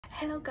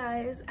Hello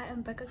guys, I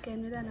am back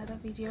again with another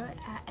video.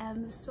 I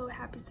am so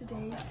happy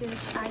today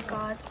since I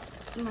got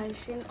my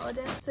Shein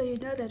order. So you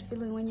know that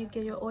feeling when you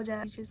get your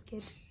order, you just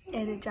get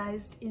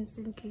energized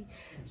instantly.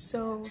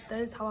 So that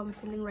is how I'm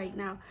feeling right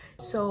now.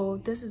 So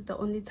this is the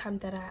only time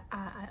that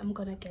I am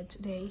gonna get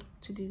today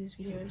to do this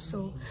video,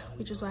 so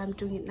which is why I'm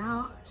doing it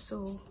now.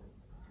 So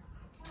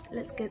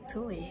let's get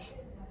to it.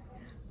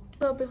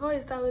 So before I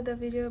start with the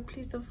video,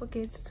 please don't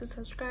forget to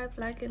subscribe,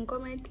 like and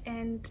comment,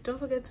 and don't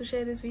forget to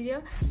share this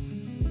video.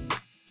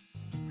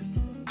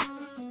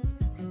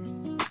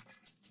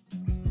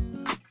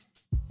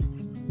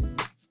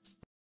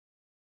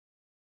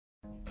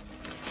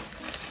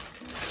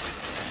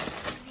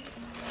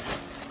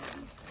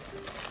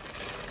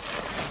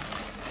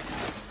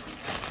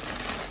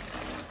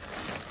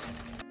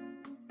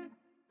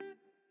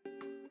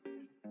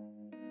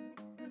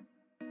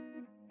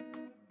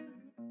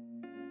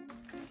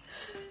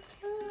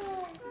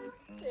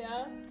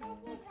 Ja,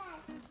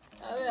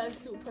 aber ja,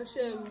 super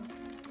schön.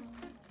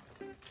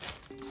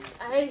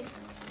 Ei.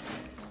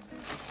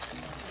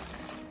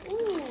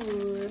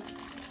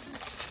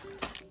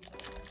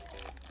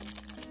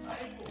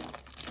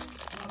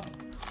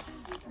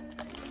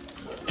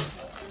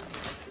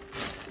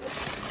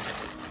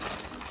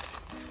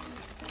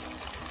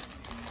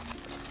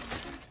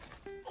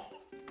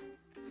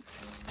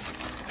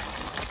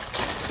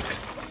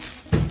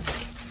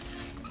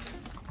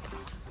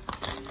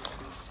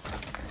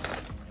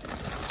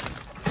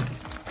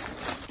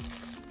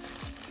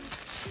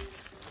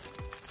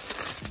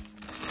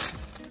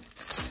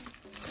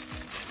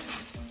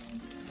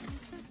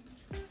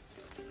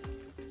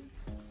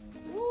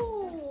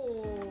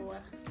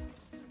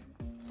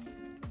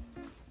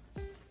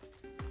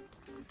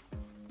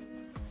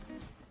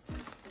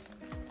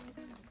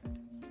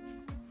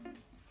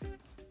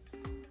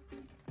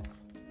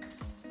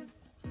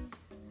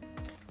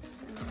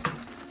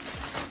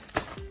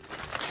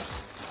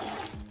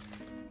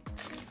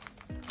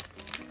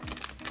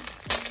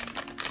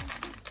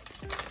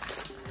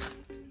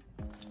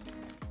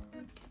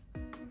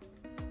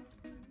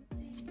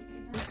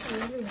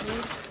 Really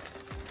good.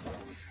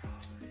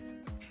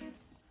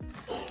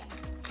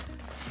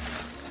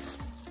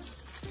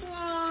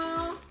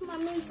 Oh,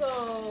 Mamito.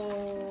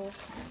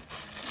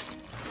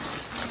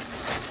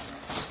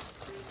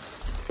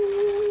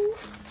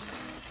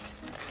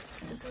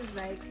 This is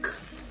like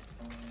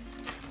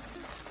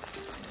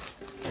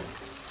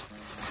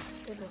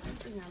the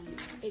thing I'm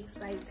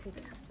excited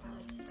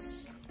about.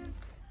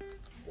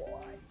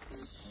 What?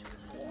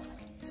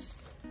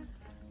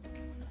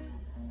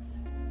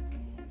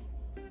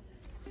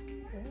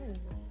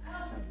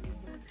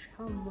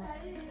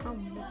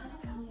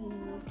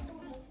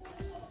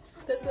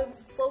 This looks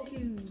so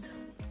cute.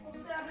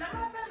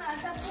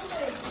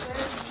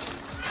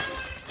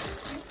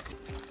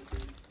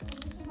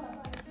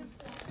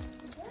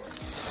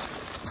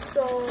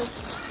 So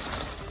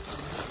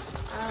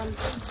I'm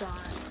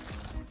done.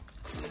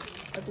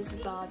 But this is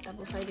the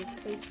double-sided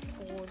tape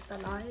for the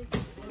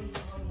lights,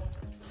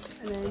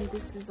 and then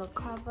this is the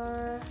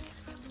cover.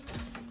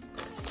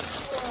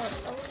 So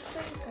I will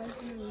show you guys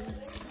in a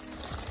minute.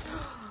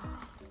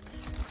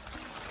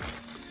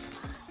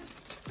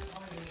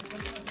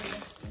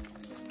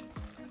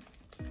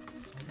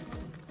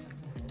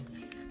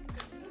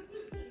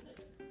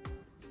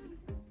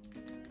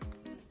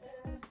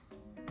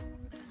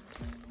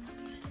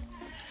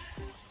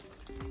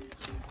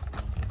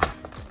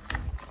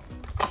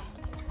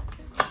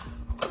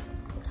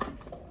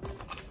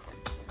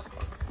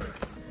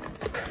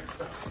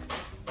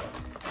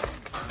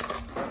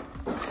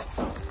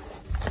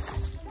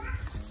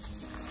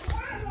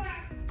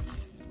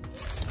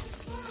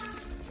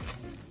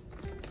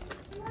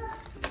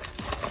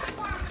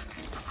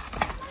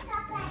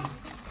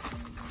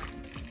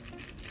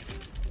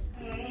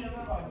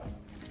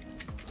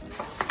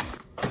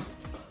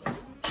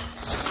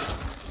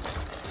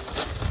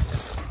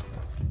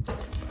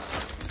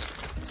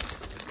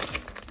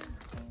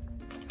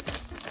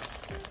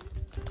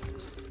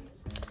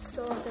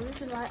 So the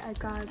reason why I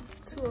got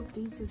 2 of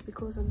these is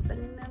because I'm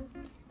selling them,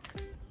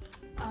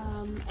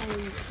 and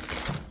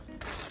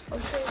I'll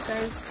show you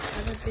guys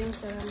other things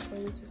that I'm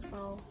going to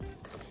sell.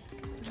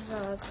 This is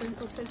a screen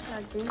protector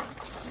again.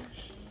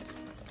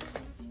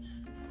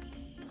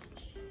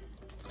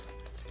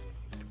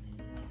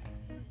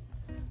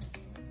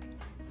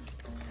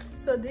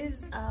 So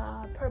these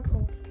are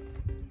purple,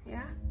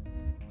 yeah,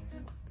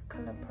 it's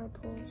color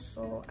purple.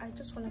 So I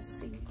just want to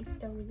see if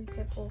they're really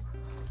purple,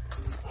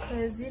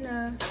 because you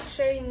know,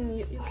 Shein,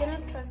 you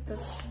cannot trust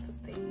this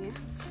thing,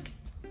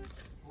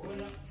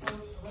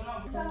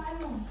 yeah.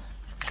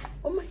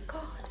 Oh my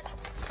god,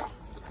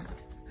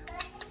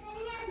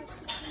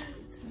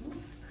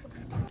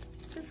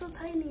 they're so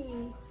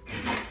tiny.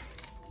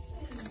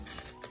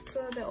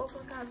 So they also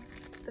have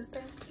this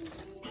thing.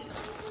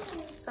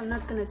 So I'm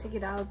not gonna take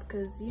it out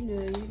because you know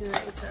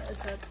it's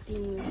a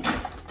thing,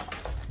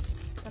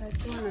 but I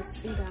do want to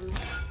see them.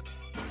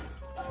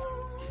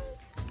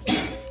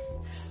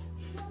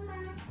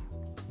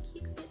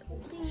 Cute little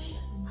things.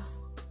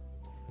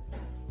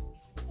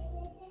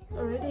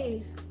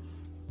 already.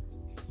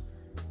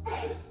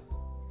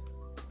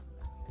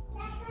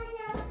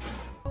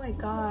 Oh my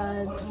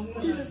god,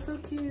 these are so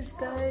cute,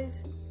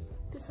 guys.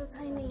 They're so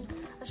tiny.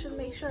 I should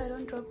make sure I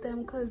don't drop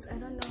them because I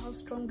don't know how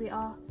strong they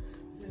are.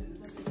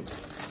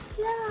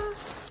 Yeah.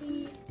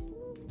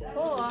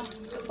 Oh, I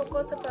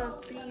forgot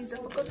about these. I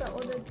forgot to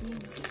order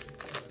these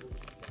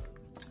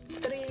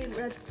 3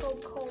 red toe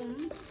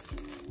comb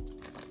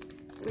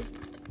with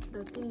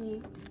the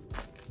thingy.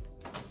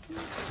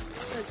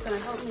 So it's gonna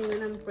help me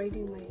when I'm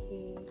braiding my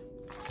hair.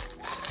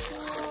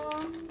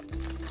 Oh,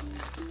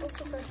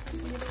 also got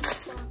these little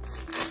socks.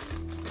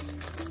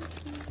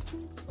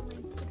 For my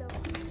kiddo.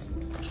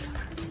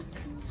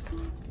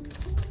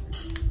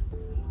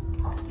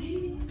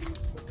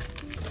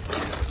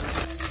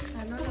 I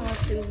don't know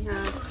what's in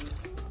here.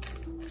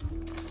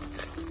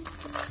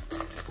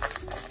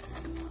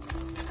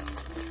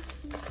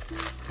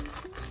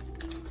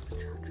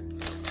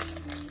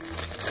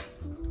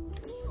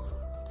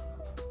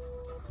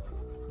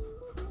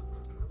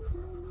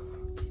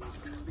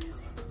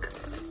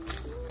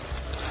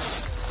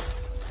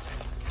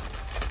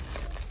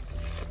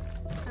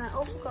 I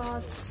also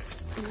got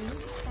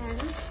these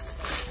pants.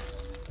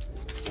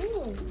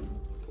 Oh,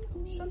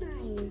 so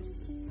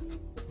nice.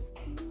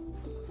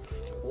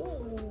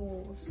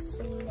 Oh,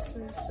 so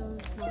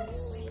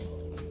nice.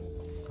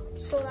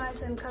 So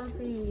nice and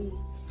comfy.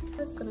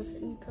 That's gonna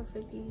fit me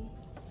perfectly.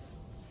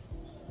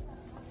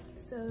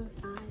 So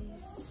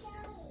nice.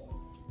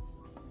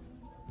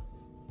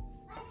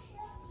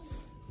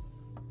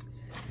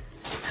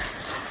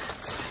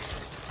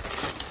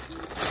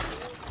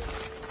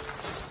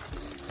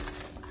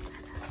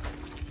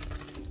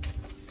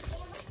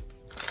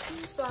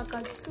 So I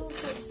got 2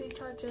 Type-C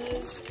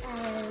chargers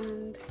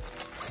and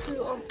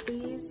 2 of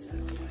these,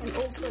 and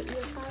also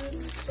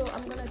earphones. So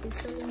I'm gonna be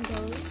selling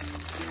those,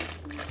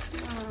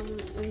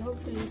 and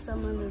hopefully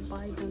someone will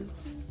buy them.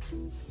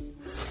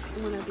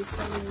 I'm gonna be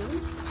selling them.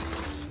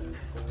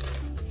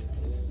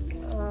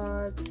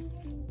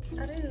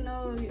 I didn't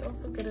know you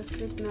also get a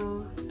slip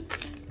now.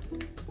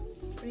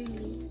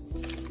 Really?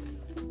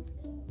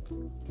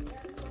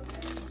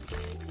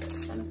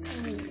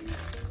 Something.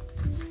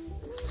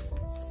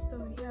 So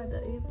here are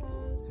the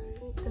earphones.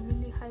 They're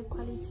really high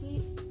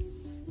quality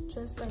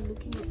just by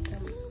looking at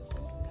them.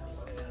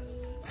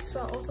 So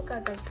I also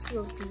got like 2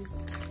 of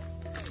these.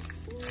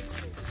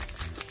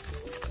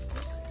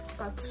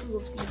 Got 2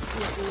 of these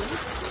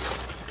earphones.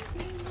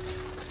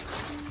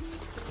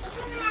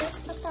 Yes,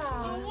 Papa.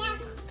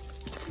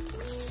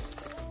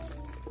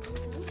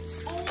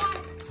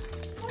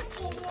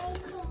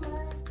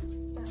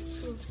 Got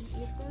 2 of these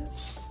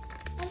earphones.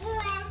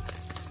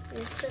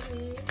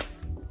 Yesterday.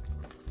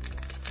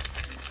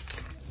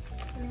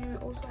 And then we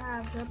also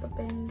have rubber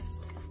bands.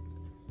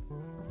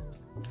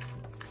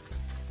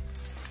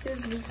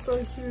 This looks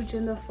so huge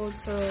in the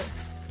photo,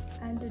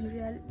 and in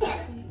reality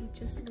it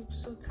just looks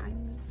so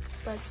tiny.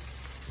 But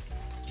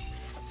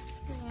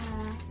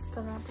yeah, it's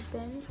the rubber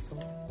bands.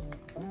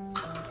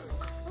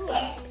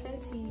 Oh,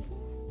 plenty.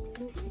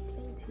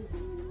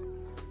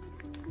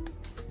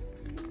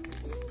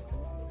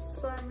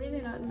 So I'm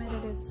really not mad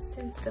at it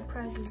since the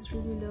price is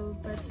really low,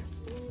 but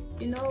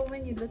you know,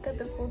 when you look at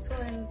the photo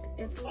and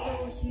it's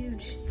so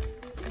huge,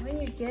 and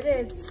when you get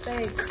it, it's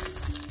like